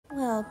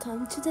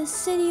Welcome to the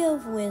City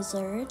of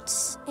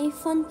Wizards, a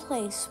fun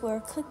place where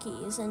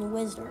cookies and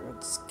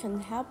wizards can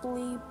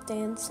happily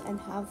dance and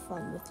have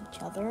fun with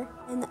each other.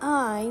 And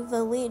I,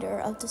 the leader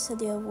of the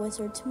City of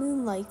Wizards,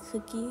 Moonlight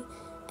Cookie,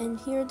 am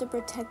here to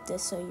protect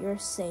this so you're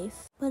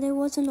safe. But it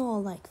wasn't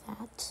all like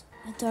that.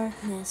 A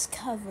darkness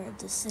covered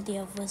the City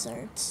of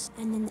Wizards,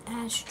 and an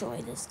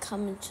asteroid is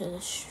coming to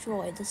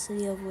destroy the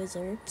City of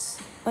Wizards.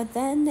 But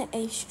then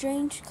a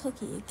strange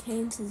cookie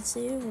came to the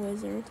City of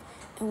Wizards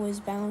and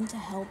was bound to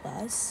help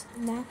us.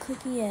 And that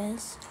cookie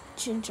is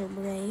Ginger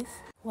Brave.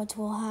 What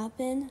will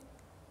happen?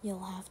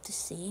 You'll have to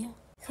see.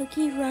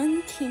 Cookie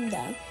Run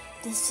Kingdom,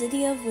 the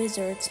City of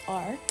Wizards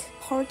arc,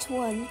 Part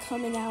 1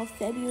 coming out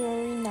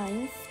February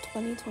 9th,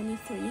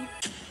 2023.